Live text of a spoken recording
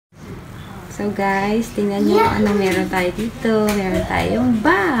So guys, tingnan nyo ano meron tayo dito. Meron tayong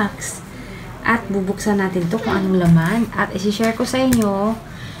box. At bubuksan natin to kung anong laman. At isi-share ko sa inyo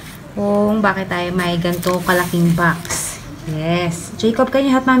kung bakit tayo may ganito kalaking box. Yes. Jacob, can you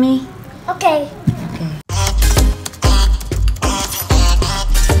help mommy? Okay. Okay.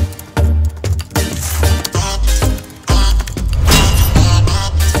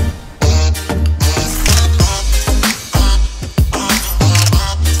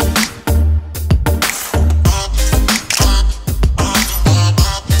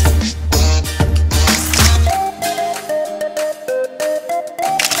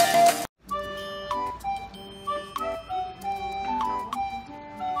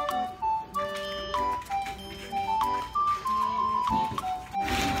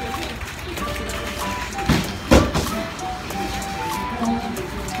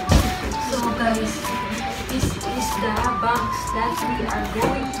 Guys, this is the box that we are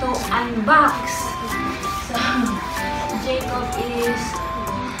going to unbox. So, Jacob is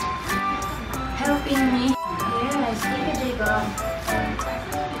helping me. Yes, thank you, Jacob.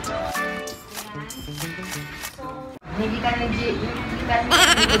 So, nakita ni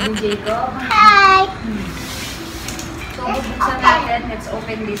Jacob. Hi! So, bubuksan natin. Let's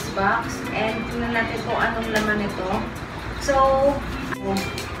open this box. And tingnan natin kung anong laman ito. So,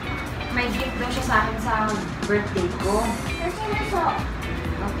 may gift daw siya sa akin sa birthday ko.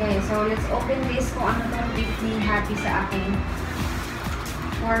 Okay, so let's open this kung ano itong gift ni Happy sa akin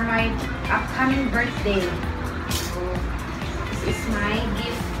for my upcoming birthday. So, this is my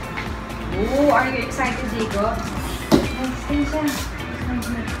gift. Oh, are you excited, Jacob? Stay siya.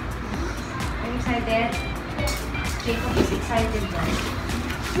 Are you excited? Jacob is excited, guys.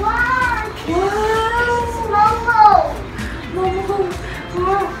 Wow! Wow! This is Momo! Momo!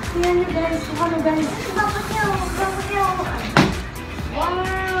 Wow! Tingnan niyo, guys. Ano, guys?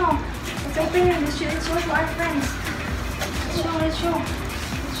 Wow! Let's open it. Let's show to our friends. Let's show.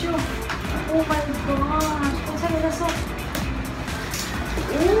 Oh my gosh! Kung saan nila so?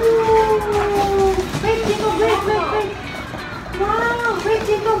 Ooh! Wait, Jacob! Wait! Wow! Wait,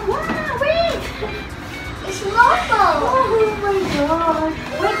 Jacob! Wow! Wait! It's Momo! Oh my gosh!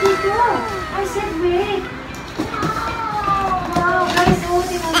 Wait, Jacob! I said wait! Wow, guys,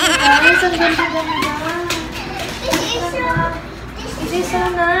 tingnan niyo, guys. Ang ganda-ganda. This is so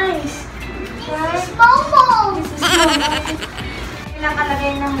nice. This is Momo! This is so nice.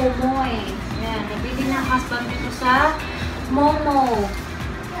 Pinakalagay ng Momo eh. Yan, nabili ng husband dito sa Momo.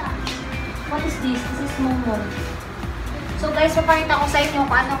 What is this? This is Momo. So guys, papakita ko sa inyo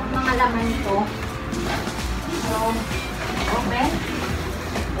kung ano mga laman nito. So, open.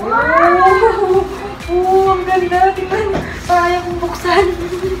 Wow! Oh, ang ganda. Tingnan. Parang kong buksan.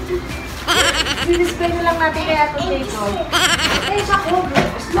 Dinisplay na lang natin kaya ito, Jacob. Eh, siya ko.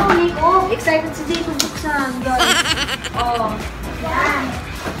 Slowly ko. Excited si Jacob buksan, guys. Oh. Yan.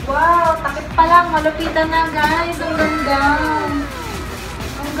 Wow, takip pa lang. Malupitan na, guys. Ang ganda.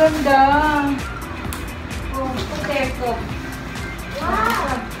 Ang ganda. Oh, careful.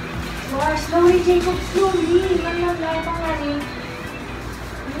 Wow. Wow, slowly, Jacob. Slowly. Yan lang, layang nga rin.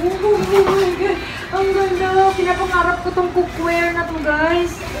 Oh my God. Ang ganda. Pinapangarap ko tong cookware na to,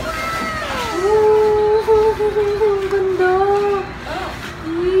 guys. Oh, ang ganda.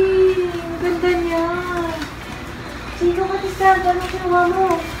 Ang ganda niya. Sino ka, Tista? Gano'n ginawa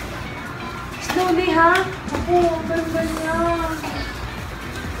mo? Slowly, ha? Ako, ang ganda niya.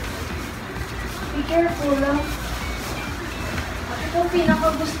 Be careful, ha? Ito ang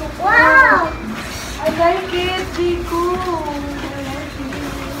pinakagusto ko. Wow! I like it, Chico.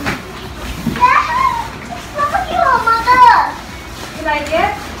 You like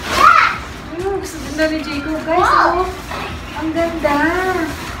it? Yeah! Gusto ganda ni Jacob, guys. Wow. Oh, ang ganda.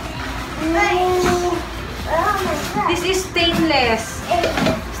 Oh. This is stainless.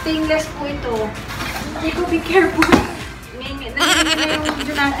 Stainless po ito. Jacob, be careful. Nangyayari na yung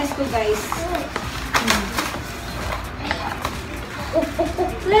Junatis ko, guys. Oh.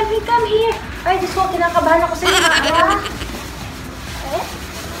 Let me come here. Ay, Diyos ko, kinakabahan ako sa iyo.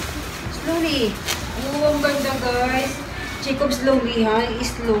 Slowly. Oh, ang ganda, guys. Jacob, slowly, ha?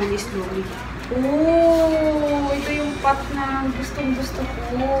 Slowly. Oh, ito yung pot na gustong-gusto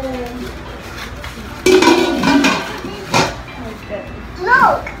ko. Okay.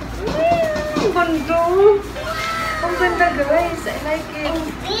 Look! Ang ganda. Ang ganda, guys. I like it. And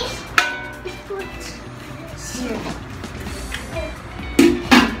this? Here.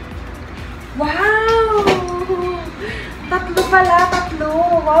 Wow! Tatlo pala.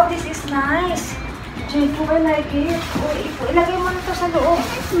 Wow, this is nice. Jacob, I like it. Ilagay mo na ito sa loob.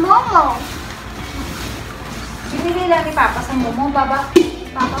 This is Momo. Binili lang ni Papa sa Momo. Papa,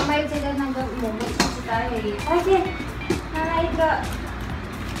 may sila ng Sige. Nanaid ka.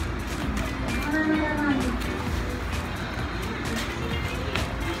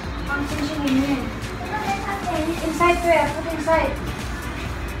 Ang sinisingin niya. Inside where? Put inside.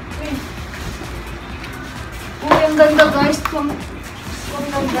 Okay. Uy, ang ganda guys. Ang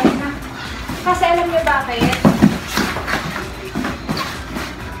ganda na. Kasi alam niyo bakit?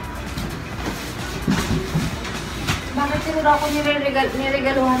 Bakit siguro ako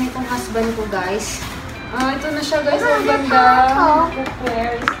niregaluhan itong husband ko guys? Ito na siya guys. Ang ganda.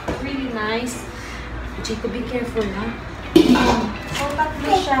 Cookware. It's really nice. Chico, be careful ha. So, tatlo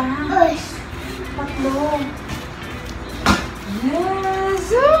siya. Tatlo. Yes!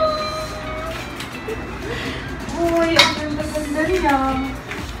 Uy, ang ganda-ganda niya.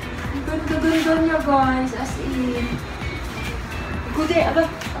 Ang ganda-ganda niya, guys. As in. Good day. Aba.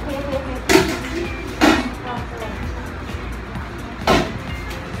 Okay.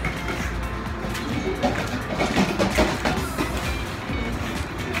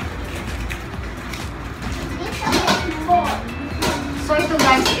 So, ito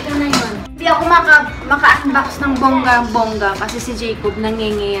guys. Ito na yun. Hindi ako maka-unbox ng bongga-bongga kasi si Jacob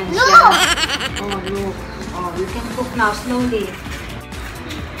nangingiyan siya. Oh, look. Oh, you can cook now slowly.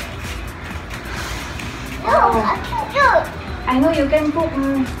 Oh. I know you can cook.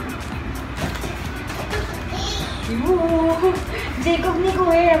 Jacob, Nico,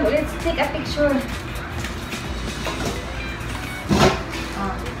 here. Let's take a picture.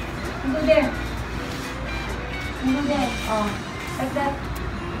 Oh. Go there. Go there. Oh. Like that.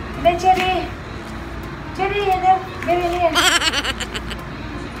 Then Cherry. Cherry, there. Very near.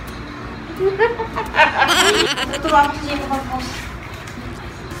 Natutuwa ako si Jacob mag-post.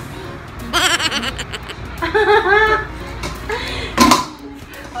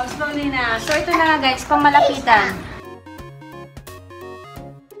 Oh, slowly na. So, ito na nga guys, pang malapitan.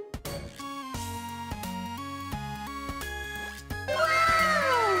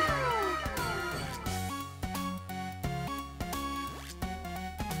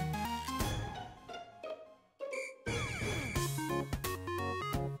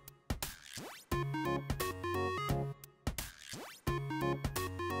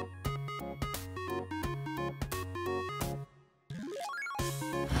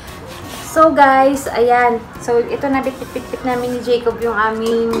 So guys, ayan. So ito na bit-bit namin ni Jacob yung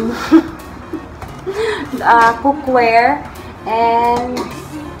aming cookware. And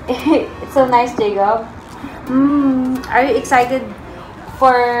it's so nice, Jacob. Are you excited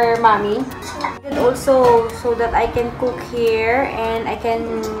for mommy? And also so that I can cook here and I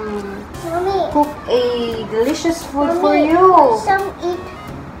can cook a delicious food for you.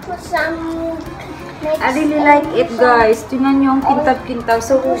 I really like it, guys. Tingnan nyo ang kintab-kintab.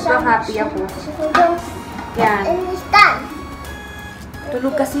 So, sobrang happy ako. Yan.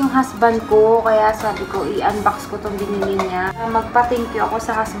 Tulog kasi yung husband ko. Kaya sabi ko, i-unbox ko itong binili niya. Magpa-thank you ako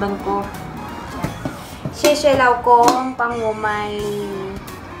sa husband ko. Sheshelaw ko ang pangumay.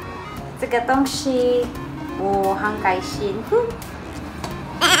 Sagatong shi. O, hangkay shin.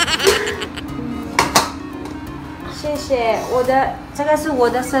 谢谢，这个是我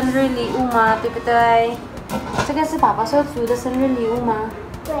的生日礼物吗？对不对？这个是爸爸说煮的生日礼物吗？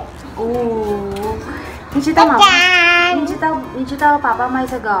对。哦，你知道吗？你知道爸爸卖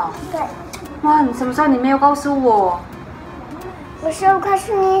这个？对。哇，你什么时候你没有告诉我？我是告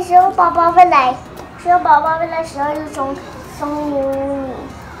诉你，时候爸爸会来，时候爸爸会来时候就送礼物你。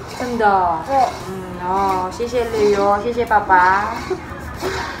真的？对。哦，谢谢旅游，谢谢爸爸。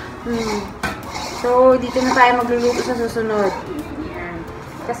So, dito na tayo magluluto sa susunod. Ayan.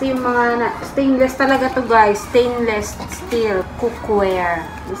 Kasi yung mga stainless talaga to guys. Stainless steel cookware.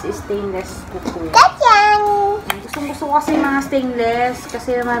 This is stainless cookware. Gusto ko kasi mga stainless.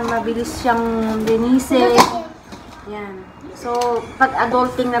 Kasi mabilis siyang linisin. Ayan. So, pag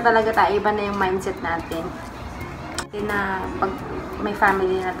adulting na talaga tayo, iba na yung mindset natin. Kasi na pag may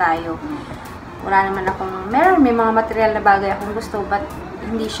family na tayo, wala naman akong, may mga material na bagay akong gusto, but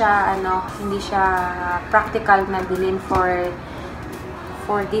hindi siya practical na bilhin for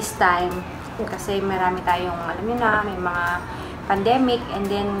this time kasi marami tayong alam niyo na may mga pandemic and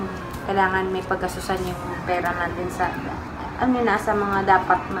then kailangan may paggastusan yung pera natin sa sa mga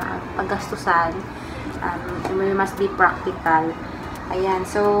dapat na paggastusan. We must be practical. Ayan,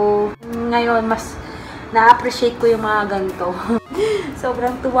 so ngayon mas na-appreciate ko yung mga ganito.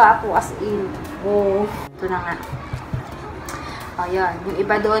 Sobrang tuwa ako as in. Ito na nga. Ayan, yung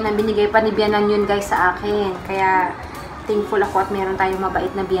iba doon na binigay pa ni biyanan yun guys sa akin. Kaya thankful ako at meron tayong mabait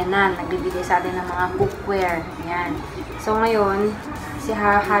na biyanan. Nagbibigay sa atin ng mga cookware. Ayan. So ngayon, si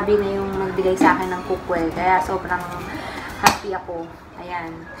Habi na yung nagbigay sa akin ng cookware. Kaya sobrang happy ako. Ayan.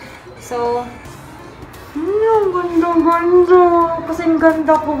 So, Ang ganda-ganda. Kasing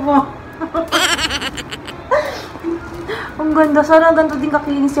ganda ko ba? Ang ganda. Sana ganito din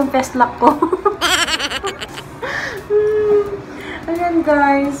kakinis yung festlock ko. Ayan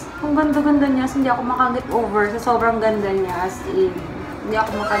guys. Ang ganda-ganda niya. Hindi ako makaget over. Sa sobrang ganda niya. As in. Hindi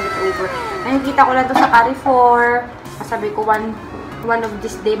ako makaget over. Nakikita ko lang to sa Carrefour. Sabi ko, one of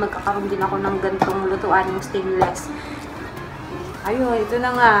this day, magkakaroon din ako ng gantong lutuan yung stainless. Ayun, ito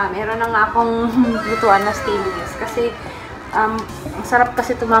na nga. Meron na nga akong lutuan na stainless. Kasi, ang sarap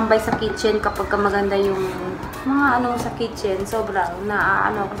kasi tumambay sa kitchen kapag maganda yung mga ano sa kitchen. Sobrang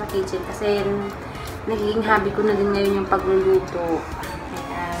naaano ako sa kitchen. Kasi, nagiging hobby ko na din ngayon yung pagluluto.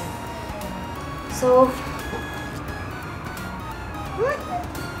 Ayan. So,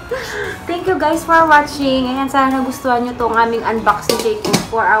 thank you guys for watching. Ayan, sana nagustuhan nyo tong aming unboxing Jaycob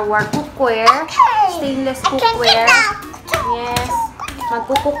for our cookware. Stainless cookware. Yes.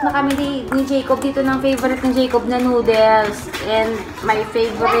 Magkukook na kami ni Jaycob dito ng favorite ni Jaycob na noodles. And my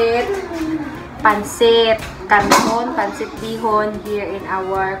favorite pansit. Canton, pansit bihon here in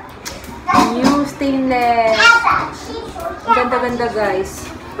our new stainless. Ang ganda-ganda guys.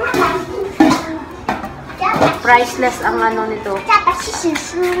 Priceless ang ano nito.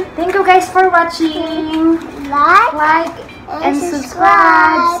 Thank you guys for watching. Like and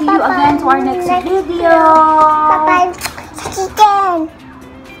subscribe. See you again to our next video. Bye-bye.